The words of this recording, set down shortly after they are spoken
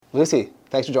Lucy,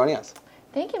 thanks for joining us.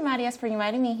 Thank you, Matias, for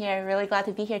inviting me here. Really glad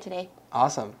to be here today.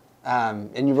 Awesome.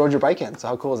 And you rode your bike in, so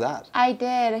how cool is that? I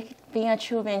did, being a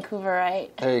true Vancouverite.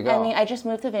 There you go. I mean, I just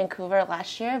moved to Vancouver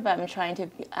last year, but I'm trying to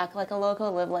act like a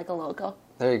local, live like a local.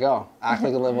 There you go. Act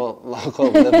like a local,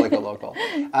 live like a local.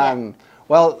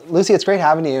 Well, Lucy, it's great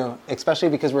having you, especially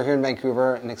because we're here in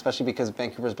Vancouver, and especially because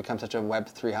Vancouver's become such a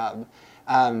Web3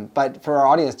 hub. But for our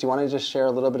audience, do you want to just share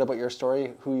a little bit about your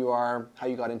story, who you are, how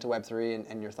you got into Web3,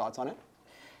 and your thoughts on it?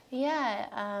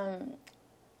 Yeah,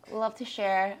 love to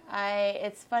share.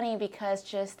 It's funny because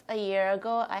just a year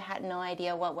ago, I had no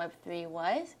idea what Web3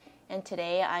 was. And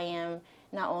today I am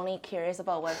not only curious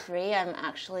about Web3, I'm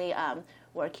actually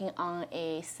working on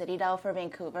a city DAO for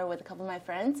Vancouver with a couple of my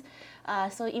friends.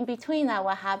 So in between that,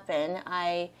 what happened,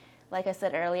 like I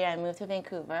said earlier, I moved to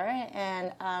Vancouver,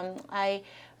 and I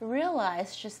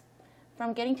realized just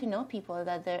from getting to know people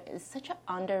that there is such an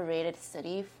underrated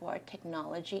city for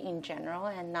technology in general,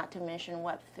 and not to mention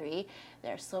Web3.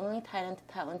 There are so many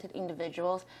talented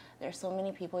individuals. There are so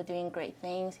many people doing great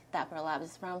things. Dapper Labs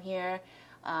is from here.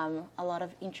 A lot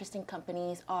of interesting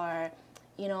companies are,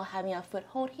 having a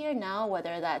foothold here now,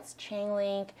 whether that's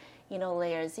Chainlink,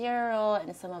 Layer 0,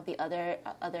 and some of the other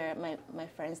my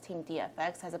friends' team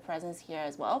DFX has a presence here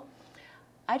as well.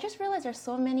 I just realized there's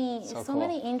so many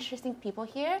interesting people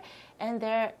here, and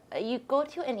you go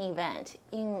to an event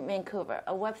in Vancouver,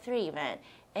 a Web3 event,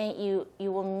 and you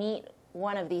will meet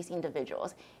one of these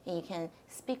individuals, and you can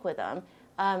speak with them.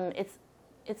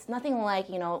 It's nothing like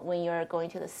when you're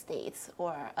going to the States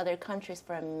or other countries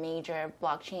for a major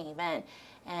blockchain event,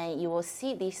 and you will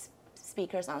see these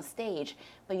speakers on stage,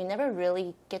 but you never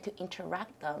really get to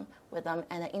interact with them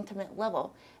at an intimate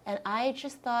level. And I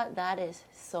just thought that is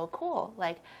so cool.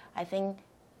 Like, I think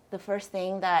the first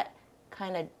thing that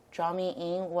kind of drew me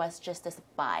in was just this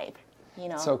vibe,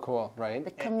 So cool, right?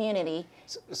 The community.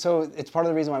 So it's part of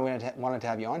the reason why we wanted to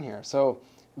have you on here. So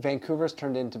Vancouver's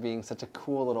turned into being such a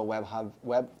cool little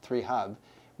Web3 hub.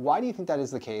 Why do you think that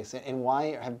is the case? And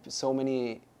why have so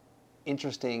many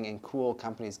interesting and cool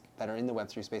companies that are in the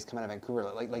Web3 space come out of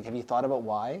Vancouver? Like, have you thought about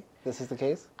why this is the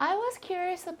case? I was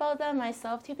curious about that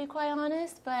myself, to be quite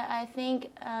honest, but I think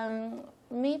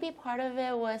maybe part of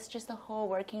it was just the whole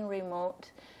working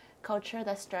remote culture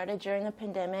that started during the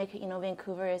pandemic.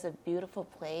 Vancouver is a beautiful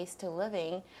place to live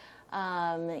in.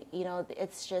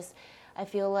 It's just, I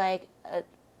feel like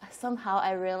somehow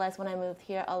I realized when I moved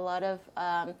here, a lot of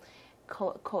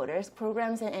coders,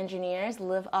 programs, and engineers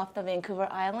live off the Vancouver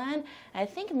Island. I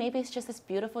think maybe it's just this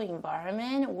beautiful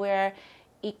environment where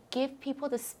it gives people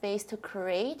the space to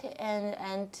create and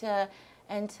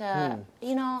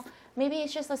maybe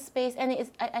it's just a space. And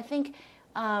I think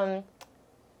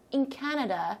in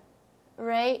Canada,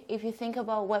 right, if you think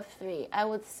about Web3, I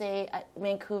would say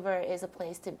Vancouver is a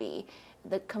place to be.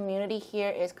 The community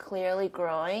here is clearly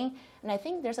growing, and I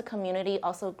think there's a community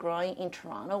also growing in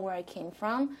Toronto, where I came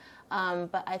from.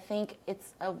 But I think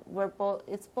it's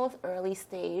both early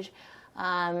stage,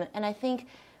 and I think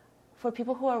for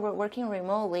people who are working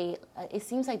remotely, it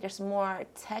seems like there's more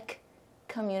tech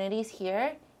communities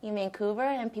here in Vancouver,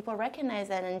 and people recognize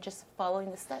that and just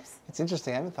following the steps. It's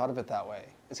interesting. I haven't thought of it that way.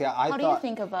 See, How do you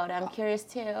think about it? I'm curious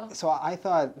too. So I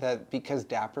thought that because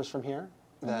Dapper's from here,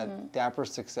 that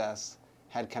Dapper's success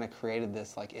had kind of created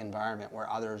this environment where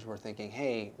others were thinking,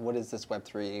 hey, what is this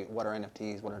Web3? What are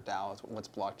NFTs? What are DAOs? What's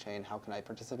blockchain? How can I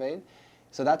participate?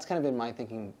 So that's kind of been my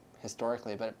thinking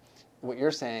historically. But what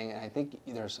you're saying, and I think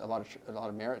there's a lot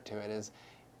of merit to it, is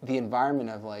the environment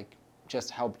of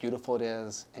just how beautiful it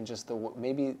is, and just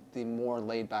maybe the more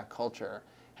laid back culture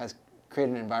has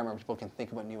created an environment where people can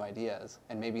think about new ideas,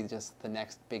 and maybe just the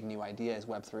next big new idea is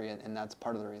Web3, and that's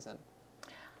part of the reason.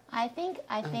 I think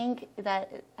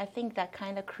that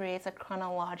kind of creates a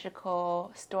chronological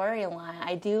storyline.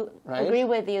 I do agree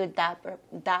with you.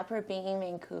 Dapper being in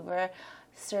Vancouver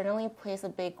certainly plays a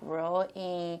big role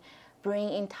in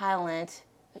bringing in talent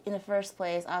in the first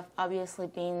place. Of obviously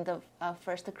being the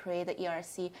first to create the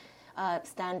ERC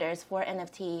standards for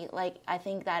NFT. I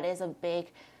think that is a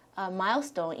big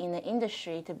milestone in the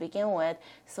industry to begin with.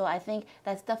 So I think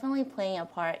that's definitely playing a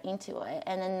part into it.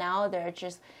 And then now there are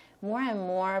just more and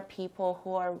more people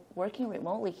who are working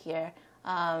remotely here.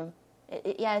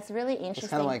 It's really interesting.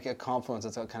 It's kind of like a confluence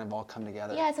that's kind of all come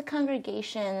together. Yeah, it's a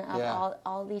congregation of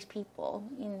all these people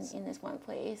in this one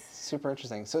place. Super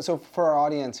interesting. So for our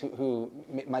audience who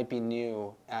might be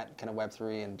new at kind of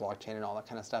Web3 and blockchain and all that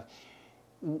kind of stuff,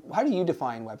 how do you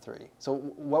define Web3? So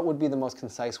what would be the most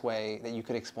concise way that you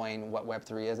could explain what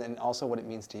Web3 is, and also what it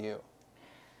means to you?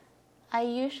 I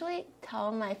usually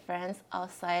tell my friends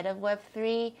outside of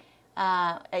Web3,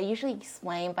 I usually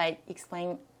explain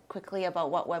quickly about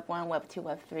what Web 1, Web 2,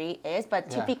 Web 3 is, but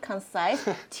to be concise,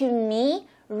 to me,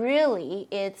 really,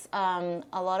 it's a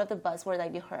lot of the buzzwords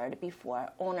that you heard before: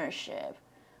 ownership,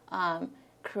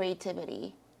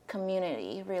 creativity,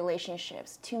 community,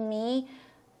 relationships. To me,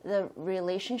 the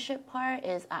relationship part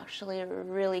is actually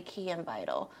really key and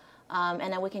vital.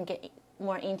 And then we can get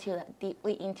more into that,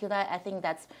 deeply into that. I think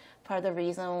that's part of the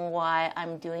reason why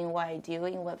I'm doing what I do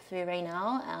in Web3 right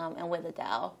now, and with the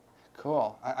DAO.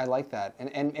 Cool. I like that.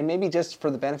 And maybe just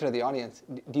for the benefit of the audience,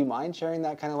 do you mind sharing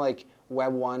that kind of like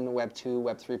Web 1, Web 2,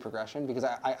 Web 3 progression? Because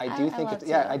I do think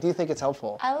it's, I do think it's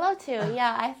helpful. I love to.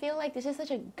 Yeah, I feel like this is such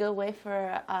a good way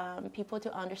for people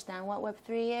to understand what Web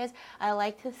 3 is. I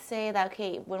like to say that,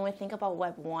 okay, when we think about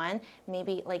Web 1,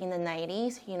 maybe like in the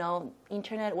 90s, you know,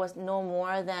 internet was no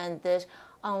more than this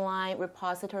online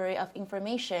repository of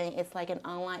information. It's like an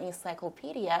online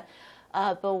encyclopedia.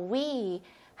 But we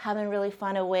haven't really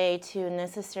found a way to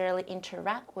necessarily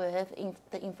interact with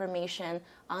the information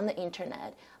on the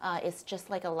internet. It's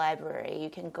just like a library. You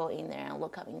can go in there and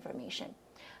look up information.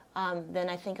 Then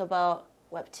I think about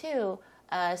Web 2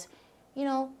 as, you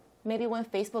know, maybe when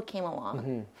Facebook came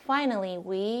along, finally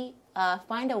we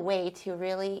find a way to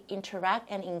really interact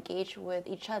and engage with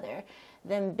each other.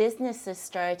 Then businesses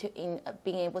start to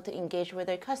being able to engage with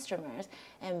their customers,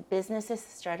 and businesses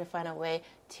start to find a way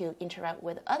to interact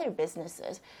with other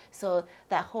businesses. So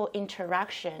that whole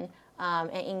interaction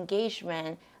and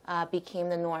engagement became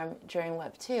the norm during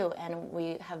Web 2, and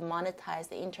we have monetized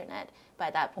the internet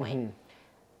by that point.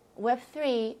 Web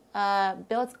 3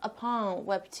 builds upon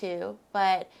Web 2,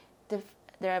 but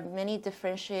there are many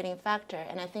differentiating factors,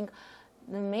 and I think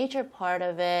the major part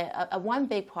of it, one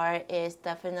big part, is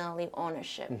definitely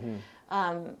ownership.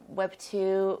 Web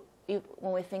 2,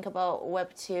 when we think about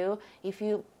Web 2,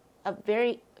 a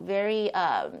very, very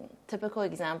typical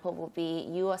example would be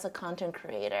you as a content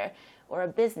creator or a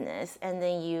business, and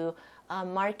then you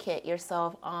market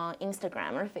yourself on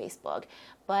Instagram or Facebook,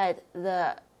 but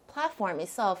the platform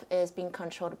itself is being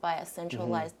controlled by a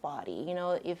centralized body. You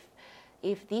know,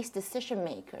 if these decision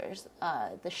makers,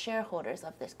 the shareholders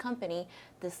of this company,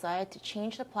 decide to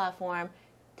change the platform,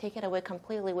 take it away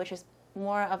completely, which is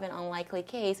more of an unlikely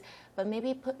case, but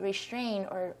maybe put restraint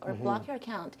or block your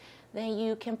account, then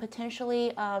you can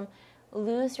potentially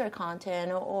lose your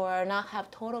content or not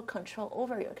have total control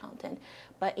over your content.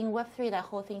 But in Web3, that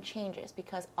whole thing changes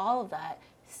because all of that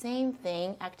same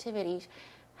thing, activities,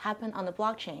 happen on the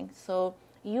blockchain. So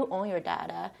you own your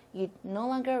data. You no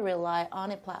longer rely on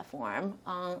a platform,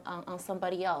 on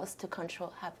somebody else to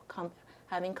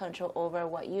having control over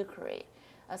what you create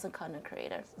as a content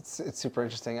creator. It's super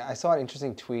interesting. I saw an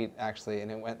interesting tweet actually, and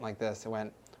it went like this. It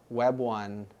went Web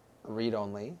 1, read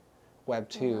only. Web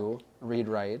 2, read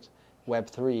write. Web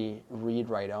 3, read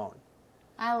write own.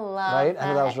 I love right? that. I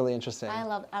thought that was really interesting. I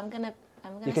love. I'm gonna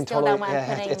you can steal totally,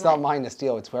 that one. it's not mine to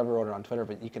steal. It's whoever wrote it on Twitter,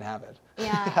 but you can have it.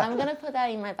 Yeah, I'm gonna put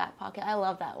that in my back pocket. I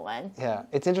love that one. Yeah,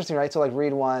 it's interesting, right? So like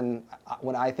read one,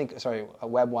 when I think,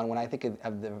 Web 1, when I think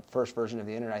of the first version of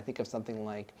the internet, I think of something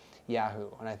like Yahoo,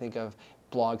 and I think of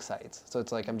blog sites. So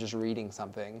it's like I'm just reading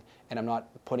something, and I'm not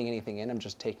putting anything in, I'm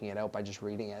just taking it out by just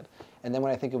reading it. And then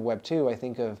when I think of Web 2, I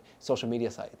think of social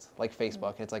media sites, like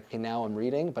Facebook. It's like, okay, now I'm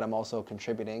reading, but I'm also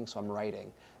contributing, so I'm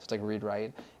writing. So it's like read,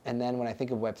 write. And then when I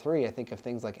think of Web 3, I think of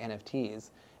things like NFTs,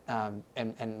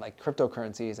 and like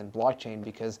cryptocurrencies and blockchain,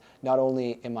 because not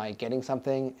only am I getting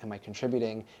something, am I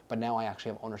contributing, but now I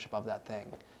actually have ownership of that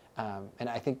thing. And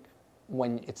I think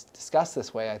when it's discussed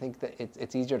this way, I think that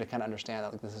it's easier to kind of understand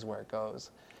that like this is where it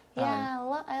goes. Yeah,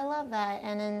 I love that.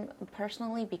 And then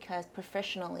personally, because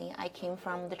professionally, I came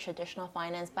from the traditional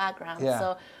finance background. Yeah.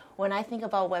 So when I think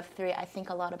about Web3, I think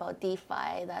a lot about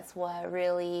DeFi. That's what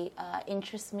really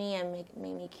interests me and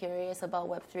made me curious about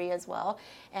Web3 as well.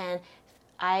 And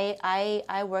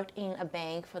I worked in a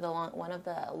bank for one of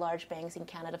the large banks in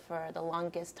Canada for the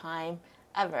longest time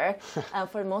ever,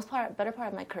 for the most part, better part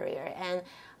of my career. And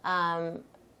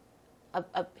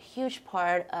a huge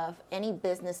part of any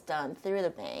business done through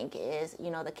the bank is,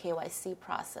 the KYC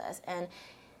process. And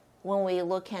when we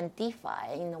look at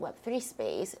DeFi in the Web3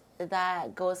 space,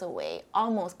 that goes away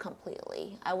almost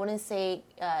completely. I wouldn't say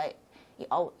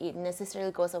it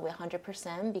necessarily goes away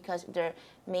 100%, because there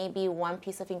may be one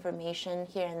piece of information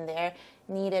here and there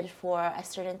needed for a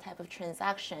certain type of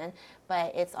transaction,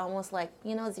 but it's almost like,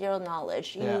 zero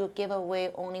knowledge. Yeah. You give away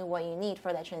only what you need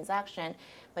for that transaction,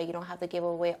 but you don't have to give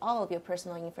away all of your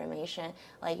personal information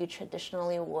like you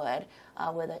traditionally would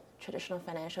with a traditional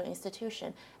financial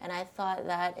institution. And I thought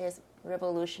that is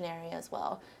revolutionary as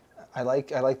well. I like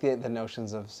the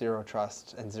notions of zero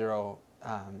trust and zero,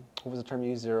 what was the term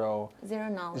you used? Zero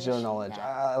knowledge. Zero knowledge. Yeah.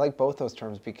 Yeah. I like both those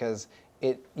terms, because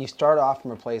you start off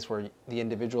from a place where the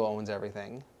individual owns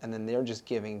everything, and then they're just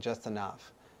giving just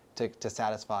enough to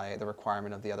satisfy the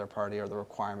requirement of the other party or the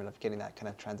requirement of getting that kind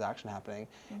of transaction happening.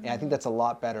 And I think that's a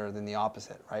lot better than the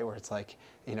opposite, right? Where it's like,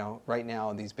 right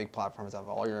now these big platforms have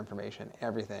all your information,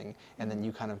 everything, and then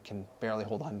you kind of can barely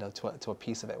hold on to a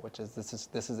piece of it, which is this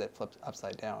is it flipped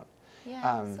upside down. Yeah,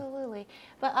 absolutely.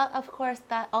 But of course,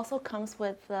 that also comes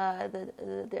with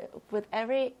with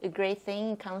every great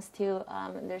thing comes to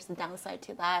there's a downside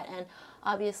to that, and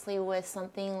obviously with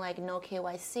something like no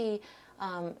KYC,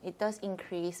 it does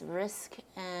increase risk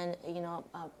and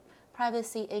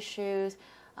privacy issues.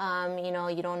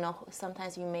 You don't know.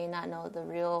 Sometimes you may not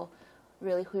know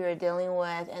really who you're dealing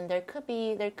with, and there could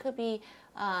be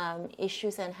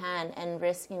issues in hand and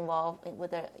risk involved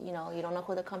with you don't know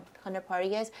who the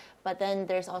counterparty is. But then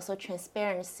there's also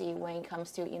transparency when it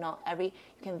comes to you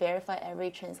can verify every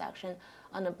transaction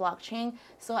on the blockchain.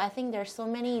 So I think there's so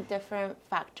many different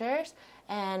factors,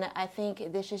 and I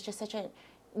think this is just such a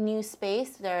new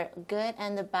space. They're good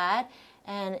and the bad,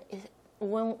 and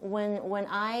when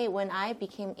I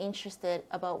became interested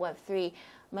about Web3,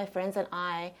 my friends and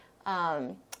I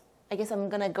guess I'm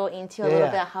gonna go into a little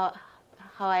bit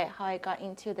how I got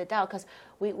into the DAO, because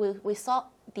we saw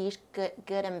these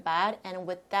good and bad, and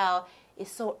with DAO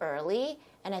it's so early,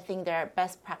 and I think there are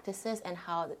best practices and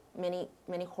how many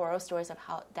horror stories of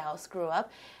how DAOs grew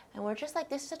up, and we're just like,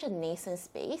 this is such a nascent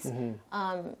space.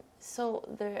 So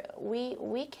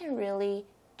we can really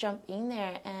jump in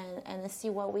there and see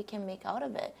what we can make out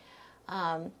of it.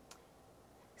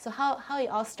 So how it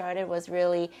all started was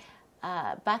really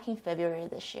back in February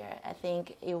this year. I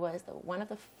think it was one of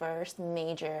the first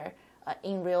major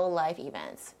in real life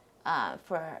events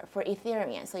for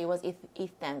Ethereum. So it was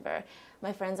ETH Denver.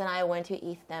 My friends and I went to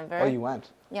ETH Denver. Oh, you went?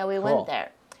 Yeah, we went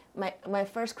there. My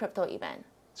first crypto event.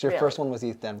 So your first one was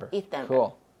ETH Denver? ETH Denver.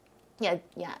 Cool. Yeah,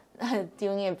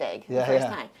 doing it big the first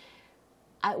time.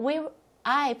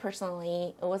 I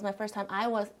personally, it was my first time. I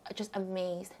was just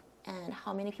amazed and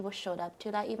how many people showed up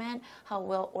to that event, how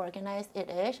well organized it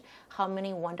is, how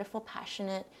many wonderful,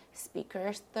 passionate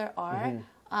speakers there are.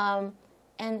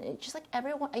 And it's just like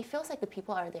everyone, it feels like the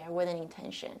people are there with an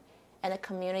intention. And the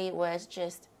community was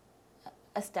just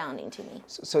astounding to me.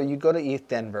 So you go to ETH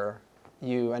Denver,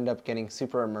 you end up getting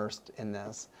super immersed in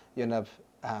this. You end up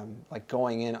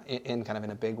going in kind of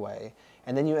in a big way.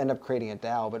 And then you end up creating a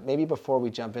DAO. But maybe before we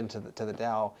jump into the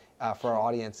DAO, for our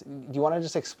audience, do you want to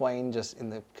just explain just in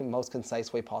the most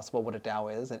concise way possible what a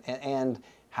DAO is and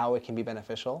how it can be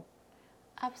beneficial?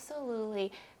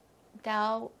 Absolutely.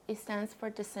 DAO, it stands for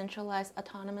Decentralized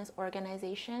Autonomous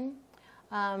Organization.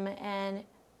 And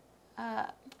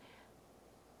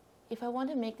if I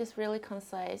want to make this really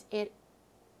concise, it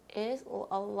is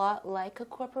a lot like a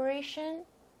corporation,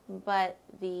 but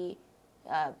the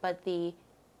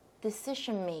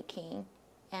decision making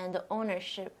and the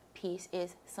ownership piece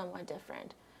is somewhat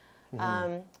different.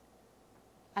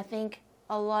 I think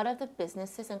a lot of the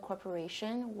businesses and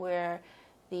corporation where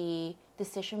the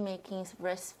decision making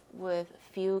rests with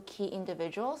few key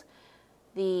individuals,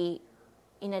 in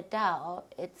a DAO,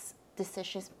 it's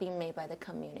decisions being made by the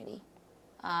community.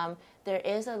 There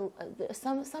is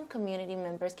some community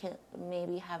members can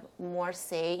maybe have more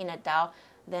say in a DAO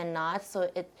than not, so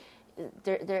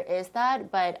there is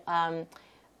that, but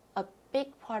a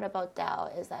big part about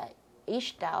DAO is that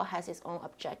each DAO has its own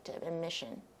objective and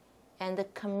mission, and the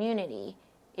community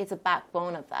is a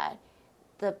backbone of that.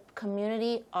 The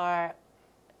community are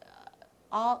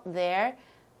all there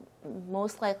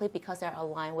most likely because they're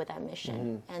aligned with that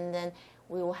mission, and then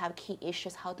we will have key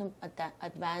issues how to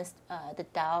advance the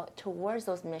DAO towards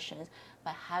those missions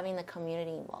by having the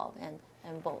community involved and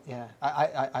vote. Yeah,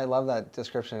 I love that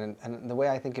description, and the way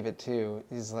I think of it too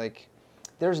is like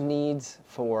there's needs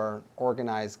for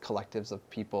organized collectives of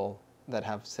people that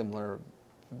have similar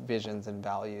visions and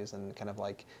values and kind of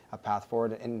like a path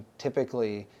forward, and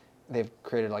typically they've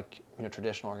created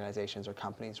traditional organizations or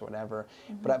companies or whatever.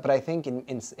 But I think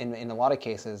in a lot of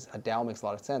cases a DAO makes a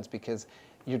lot of sense because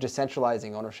you're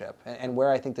decentralizing ownership, and where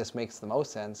I think this makes the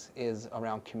most sense is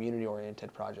around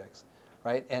community-oriented projects,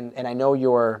 right? And I know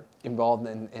you're involved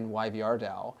in YVR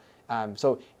DAO.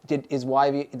 So did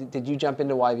you jump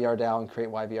into YVR DAO and create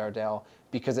YVR DAO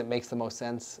because it makes the most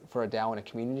sense for a DAO in a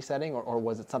community setting, or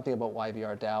was it something about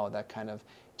YVR DAO that kind of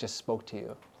just spoke to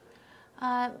you?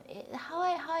 How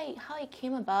it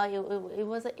came about, it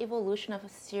was an evolution of a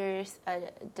series of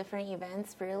different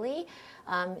events, really.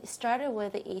 It started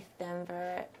with the ETH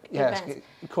Denver events.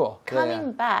 Cool.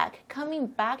 Coming back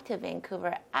to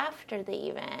Vancouver after the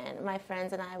event, my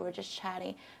friends and I were just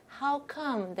chatting. How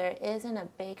come there isn't a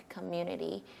big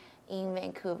community in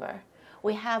Vancouver?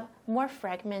 we have more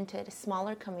fragmented,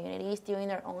 smaller communities doing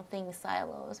their own thing in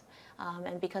silos.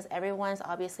 And because everyone's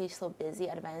obviously so busy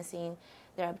advancing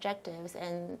their objectives,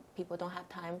 and people don't have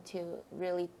time to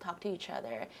really talk to each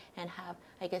other and have,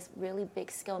 I guess, really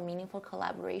big scale, meaningful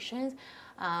collaborations.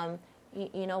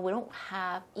 We don't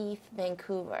have ETH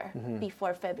Vancouver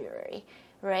before February,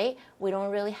 right? We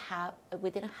didn't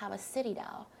have a city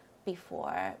DAO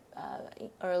before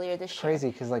earlier this year.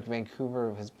 Crazy, because like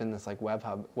Vancouver has been this like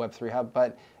Web3 hub,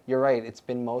 but you're right, it's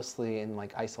been mostly in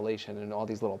like isolation in all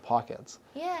these little pockets.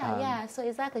 Yeah. So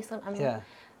exactly. So I'm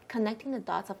connecting the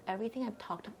dots of everything I've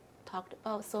talked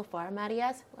about so far,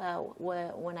 Matias,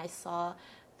 when I saw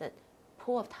the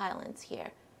pool of talents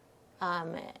here.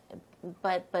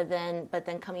 But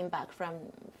then coming back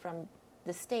from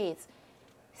the States,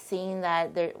 seeing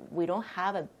that we don't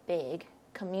have a big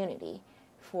community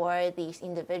for these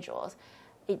individuals,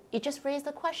 it just raised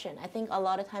the question. I think a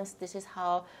lot of times this is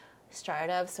how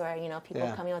startups or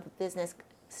people coming up with business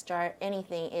start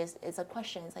anything is a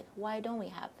question. It's like, why don't we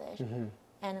have this?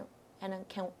 And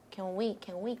can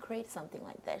we create something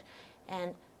like this?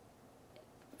 And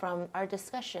from our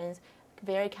discussions,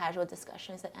 very casual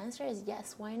discussions, the answer is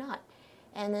yes, why not?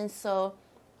 And then so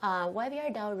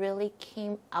YVR DAO really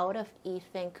came out of ETH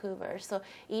Vancouver. So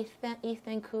ETH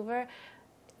Vancouver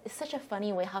is such a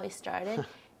funny way how it started.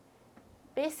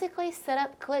 Basically set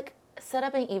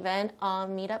up an event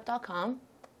on meetup.com.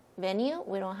 Venue,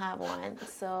 we don't have one.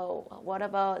 So what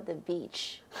about the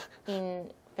beach in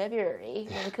February,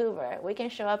 Vancouver? We can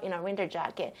show up in our winter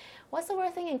jacket. What's the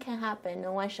worst thing that can happen?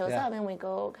 No one shows up and we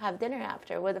go have dinner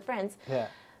after with the friends. Yeah.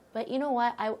 But you know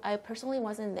what? I personally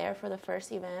wasn't there for the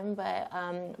first event, but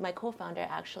my co-founder,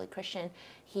 actually, Christian,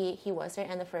 he was there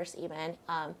in the first event.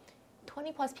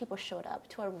 20 plus people showed up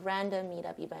to a random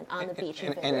meetup event on the beach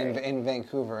in February. And in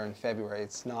Vancouver in February,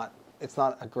 it's not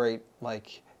a great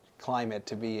climate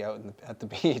to be out at the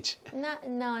beach. Not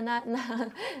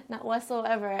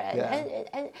whatsoever. Yeah.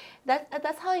 And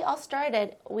that's how it all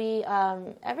started. We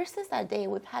ever since that day,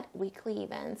 we've had weekly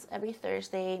events every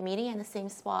Thursday, meeting in the same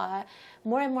spot.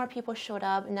 More and more people showed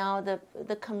up. Now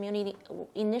the community,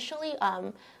 initially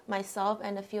myself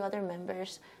and a few other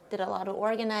members did a lot of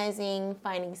organizing,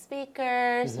 finding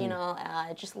speakers,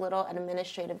 just little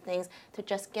administrative things to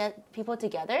just get people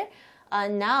together.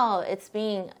 Now it's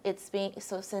being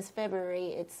so since February.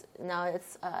 It's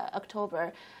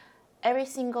October. Every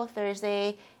single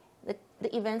Thursday,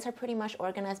 the events are pretty much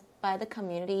organized by the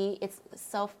community. It's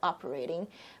self-operating,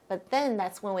 but then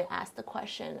that's when we ask the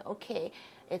question. Okay,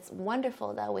 it's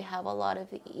wonderful that we have a lot of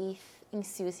ETH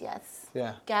enthusiasts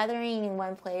gathering in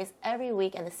one place every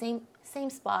week in the same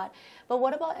spot. But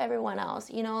what about everyone else?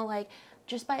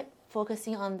 Just by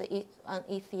focusing on the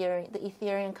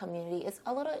Ethereum community, it's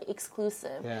a little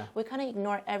exclusive. Yeah. We kind of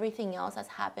ignore everything else that's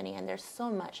happening, and there's so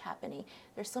much happening.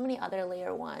 There's so many other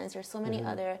layer ones. There's so many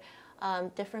other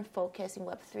different focus in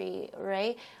Web3,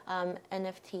 right?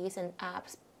 NFTs and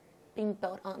apps being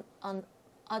built on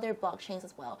other blockchains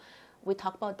as well. We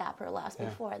talked about Dapper last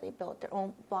before. They built their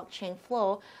own blockchain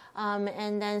flow,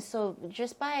 and then so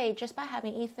just by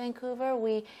having ETH Vancouver,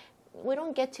 we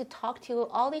don't get to talk to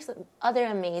all these other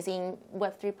amazing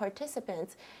Web3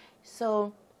 participants.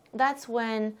 So that's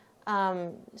when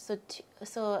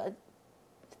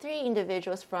three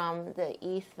individuals from the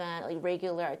ETH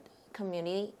regular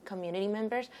community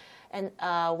members, and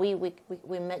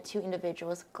we met two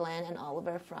individuals, Glenn and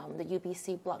Oliver, from the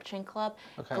UBC Blockchain Club.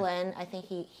 Okay. Glenn, I think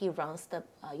he runs the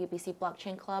UBC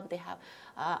Blockchain Club. They have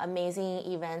amazing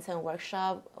events and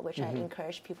workshops, which I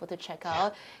encourage people to check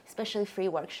out, especially free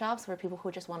workshops for people who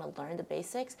just want to learn the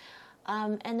basics.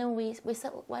 And then we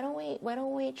said, why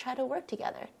don't we try to work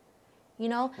together?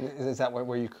 Is that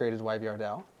where you created YVR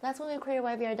DAO? That's when we created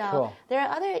YVR DAO. Cool. There are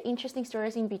other interesting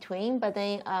stories in between, but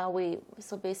then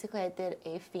so basically I did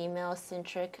a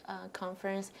female-centric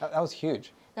conference. That was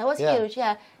huge. That was huge,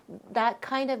 yeah. That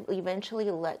kind of eventually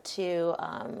led to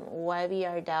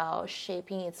YVR DAO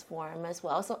shaping its form as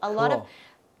well. So a lot of,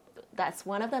 that's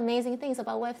one of the amazing things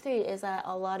about Web3 is that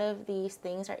a lot of these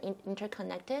things are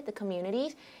interconnected, the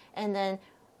communities, and then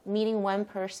meeting one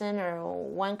person or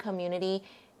one community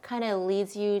kind of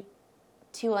leads you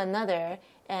to another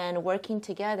and working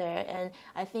together. And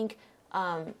I think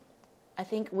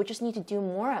we just need to do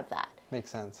more of that.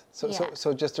 Makes sense.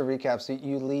 So just to recap, so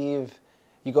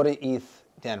you go to ETH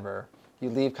Denver, you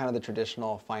leave kind of the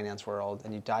traditional finance world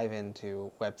and you dive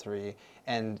into Web3,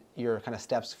 and your kind of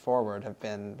steps forward have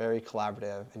been very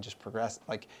collaborative and just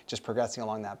progressing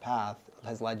along that path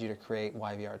has led you to create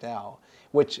YVR DAO,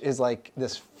 which is like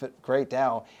this great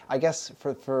DAO. I guess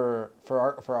for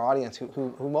our audience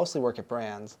who mostly work at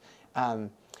brands,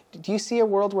 do you see a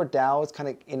world where DAOs kind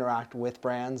of interact with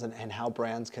brands and how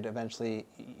brands could eventually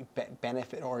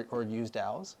benefit or use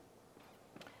DAOs?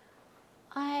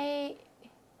 I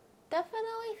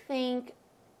definitely think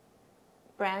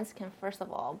brands can, first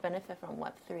of all, benefit from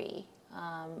Web3,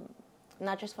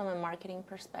 not just from a marketing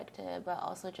perspective, but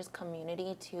also just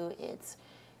community to its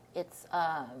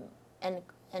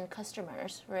and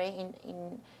customers, right?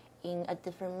 In a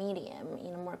different medium,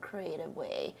 in a more creative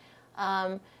way.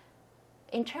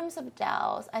 In terms of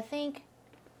DAOs, I think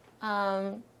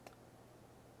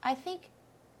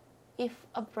if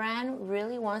a brand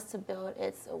really wants to build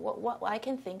what I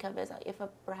can think of is if a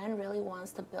brand really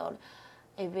wants to build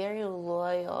a very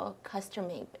loyal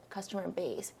customer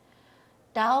base,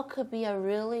 DAO could be a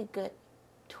really good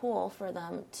tool for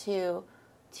them to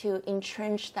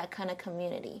entrench that kind of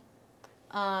community.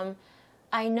 I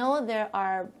know there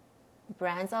are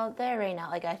brands out there right now,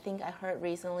 like I think I heard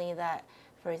recently that,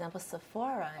 for example,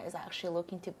 Sephora is actually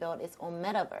looking to build its own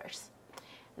metaverse.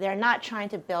 They're not trying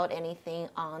to build anything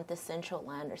on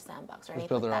Decentraland or Sandbox or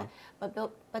anything like that,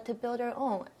 but to build their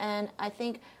own. And I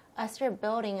think as they're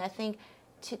building, I think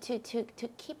to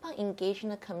keep on engaging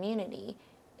the community,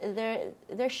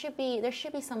 there should be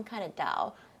some kind of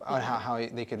DAO. On how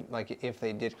they could, like, if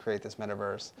they did create this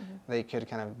metaverse, they could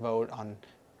kind of vote on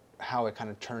how it kind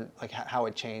of turned, like how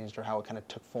it changed or how it kind of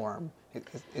took form.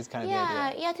 Is kind of the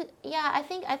idea. I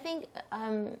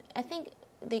think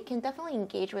they can definitely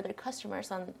engage with their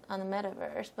customers on the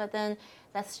metaverse, but then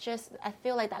that's just, I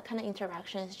feel like that kind of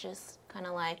interaction is just kind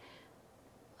of like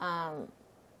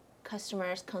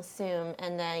customers consume,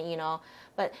 and then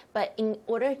but in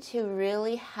order to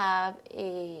really have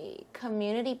a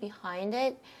community behind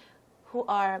it,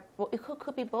 it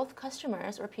could be both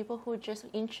customers or people who are just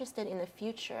interested in the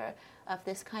future of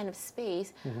this kind of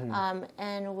space,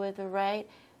 and with the right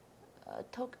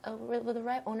with the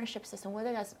right ownership system,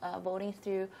 whether that's voting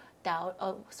through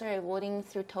voting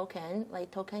through token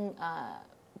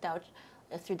DAO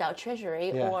through DAO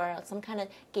Treasury, or some kind of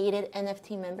gated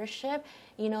NFT membership.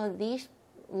 These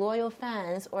loyal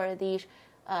fans or these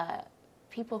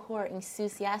people who are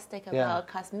enthusiastic about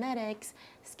cosmetics,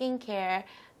 skincare,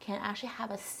 can actually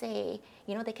have a say.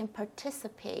 They can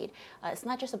participate. It's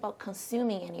not just about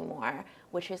consuming anymore,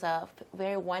 which is a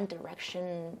very one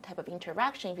direction type of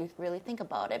interaction if you really think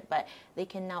about it, but they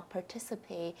can now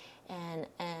participate and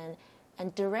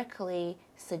directly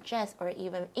suggest or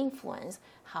even influence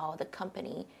how the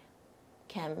company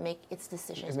can make its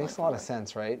decisions. It makes a lot of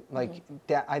sense, right? Like,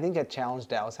 I think a challenge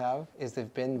DAOs have is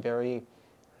they've been very,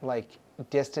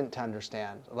 distant to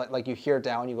understand. Like you hear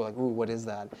DAO and you go like, ooh, what is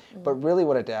that? But really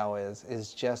what a DAO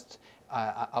is just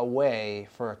a way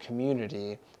for a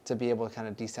community to be able to kind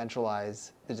of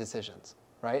decentralize the decisions,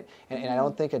 right? And I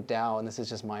don't think a DAO, and this is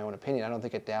just my own opinion, I don't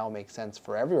think a DAO makes sense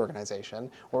for every organization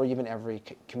or even every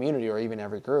community or even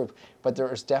every group, but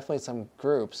there's definitely some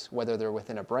groups, whether they're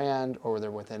within a brand or they're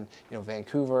within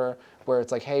Vancouver, where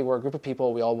it's like, hey, we're a group of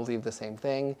people, we all believe the same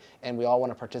thing, and we all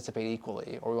want to participate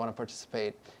equally, or we want to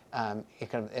participate and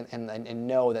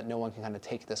know that no one can kind of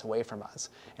take this away from us.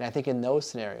 And I think in those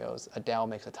scenarios, a DAO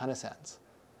makes a ton of sense.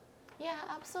 Yeah,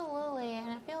 absolutely. And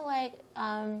I feel like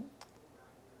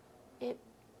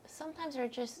sometimes there are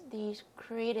just these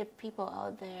creative people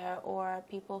out there, or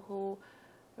people who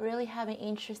really have an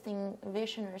interesting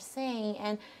vision or saying,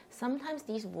 and sometimes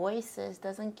these voices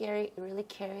doesn't really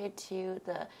carry it to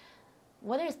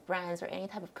whether it's brands or any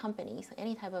type of companies,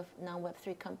 any type of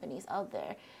non-Web3 companies out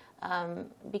there,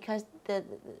 because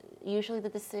usually the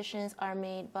decisions are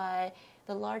made by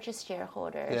the largest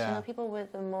shareholders, people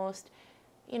with the most,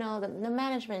 the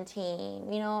management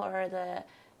team, or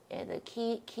the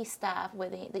key staff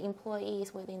within the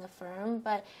employees within the firm,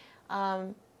 but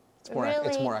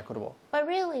it's more equitable. But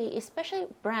really, especially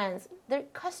brands, their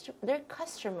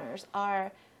customers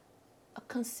are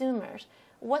consumers.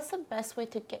 What's the best way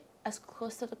to get as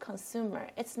close to the consumer?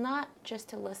 It's not just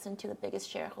to listen to the biggest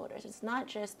shareholders. It's not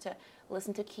just to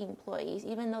listen to key employees,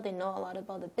 even though they know a lot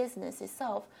about the business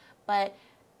itself, but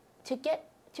to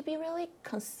be really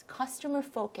customer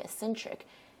focused, centric,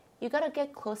 you got to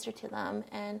get closer to them,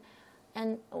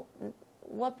 and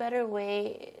what better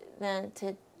way than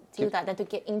to do that than to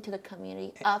get into the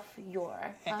community of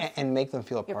and make them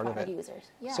feel a part of it. Users.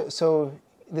 Yeah. So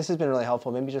this has been really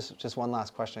helpful. Maybe just one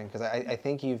last question, because I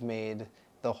think you've made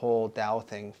the whole DAO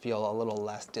thing feel a little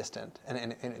less distant,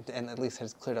 and at least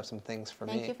has cleared up some things for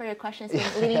me. Thank you for your questions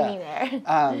and leading me there.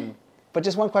 But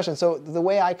just one question. So the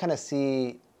way I kind of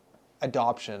see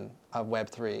adoption of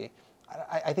Web3,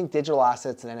 I think digital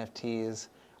assets and NFTs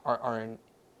are an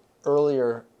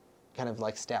earlier kind of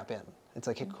like step in. It's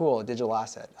like, hey, cool, a digital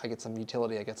asset. I get some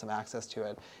utility, I get some access to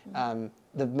it.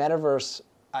 The metaverse,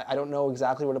 I don't know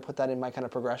exactly where to put that in my kind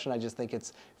of progression. I just think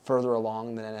it's further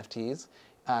along than NFTs.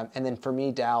 And then for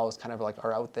me, DAOs kind of like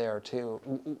are out there too.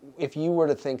 If you were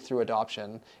to think through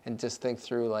adoption and just think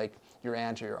through like your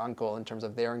aunt or your uncle in terms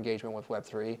of their engagement with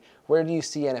Web3, where do you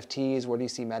see NFTs? Where do you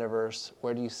see metaverse?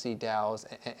 Where do you see DAOs?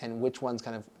 And which ones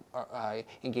kind of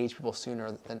engage people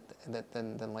sooner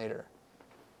than later?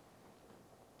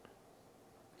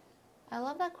 I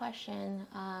love that question.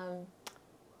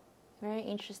 Very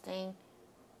interesting.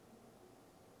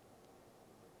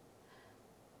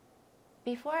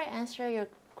 Before I answer your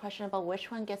question about which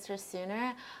one gets there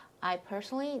sooner, I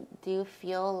personally do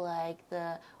feel like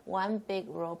the one big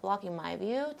roadblock, in my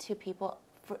view, to people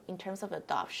in terms of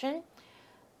adoption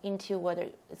into whether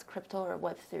it's crypto or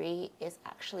Web3 is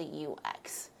actually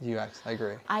UX. UX, I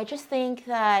agree. I just think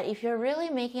that if you're really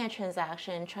making a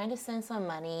transaction, trying to send some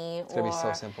money, it's going to be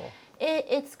so simple.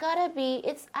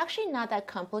 It's actually not that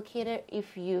complicated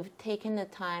if you've taken the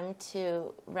time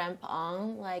to ramp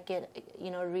on,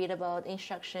 read about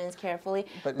instructions carefully.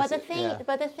 But the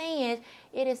thing is,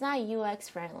 it is not UX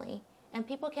friendly, and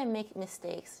people can make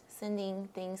mistakes sending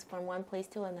things from one place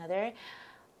to another.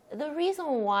 The reason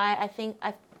why I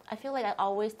feel like I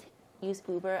always use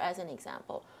Uber as an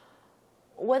example.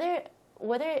 Whether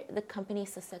the company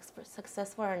is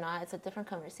successful or not, it's a different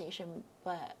conversation.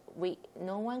 But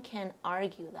no one can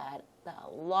argue that a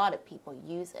lot of people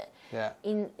use it. Yeah.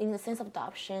 In the sense of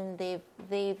adoption,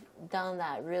 they've done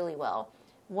that really well.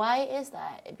 Why is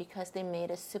that? Because they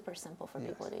made it super simple for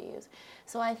people to use.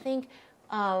 So I think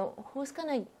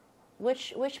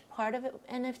which part of it,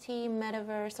 NFT,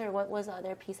 metaverse, or what was the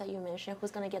other piece that you mentioned?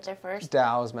 Who's going to get there first?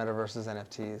 DAOs, metaverses,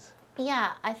 NFTs.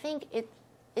 Yeah, I think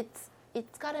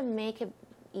it's got to make it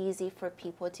easy for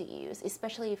people to use,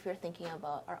 especially if you're thinking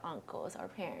about our uncles, our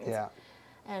parents. Yeah.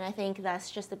 And I think that's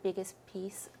just the biggest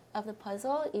piece of the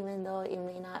puzzle, even though it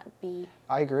may not be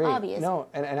I agree. obvious. No,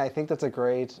 and I think that's a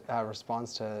great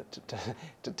response to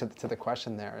the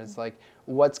question there. It's like,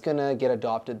 what's going to get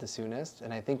adopted the soonest?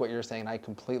 And I think what you're saying, and I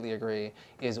completely agree,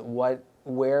 is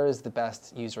where is the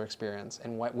best user experience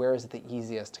and where is it the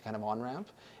easiest to kind of on-ramp?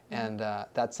 And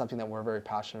that's something that we're very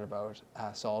passionate about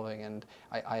solving, and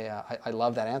I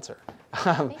love that answer.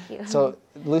 Thank you. So,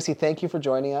 Lucy, thank you for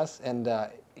joining us, and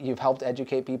you've helped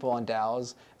educate people on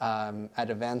DAOs at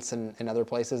events and other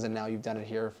places, and now you've done it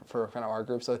here for kind of our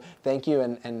group. So thank you,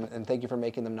 and thank you for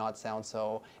making them not sound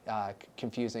so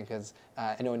confusing, because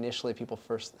I know initially people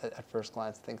at first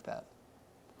glance think that.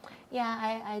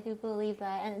 Yeah, I do believe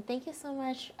that. And thank you so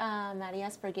much,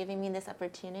 Matias, for giving me this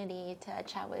opportunity to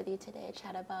chat with you today,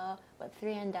 chat about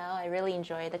Web3 and DAO. I really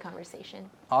enjoyed the conversation.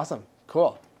 Awesome.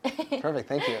 Cool. Perfect.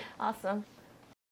 Thank you. Awesome.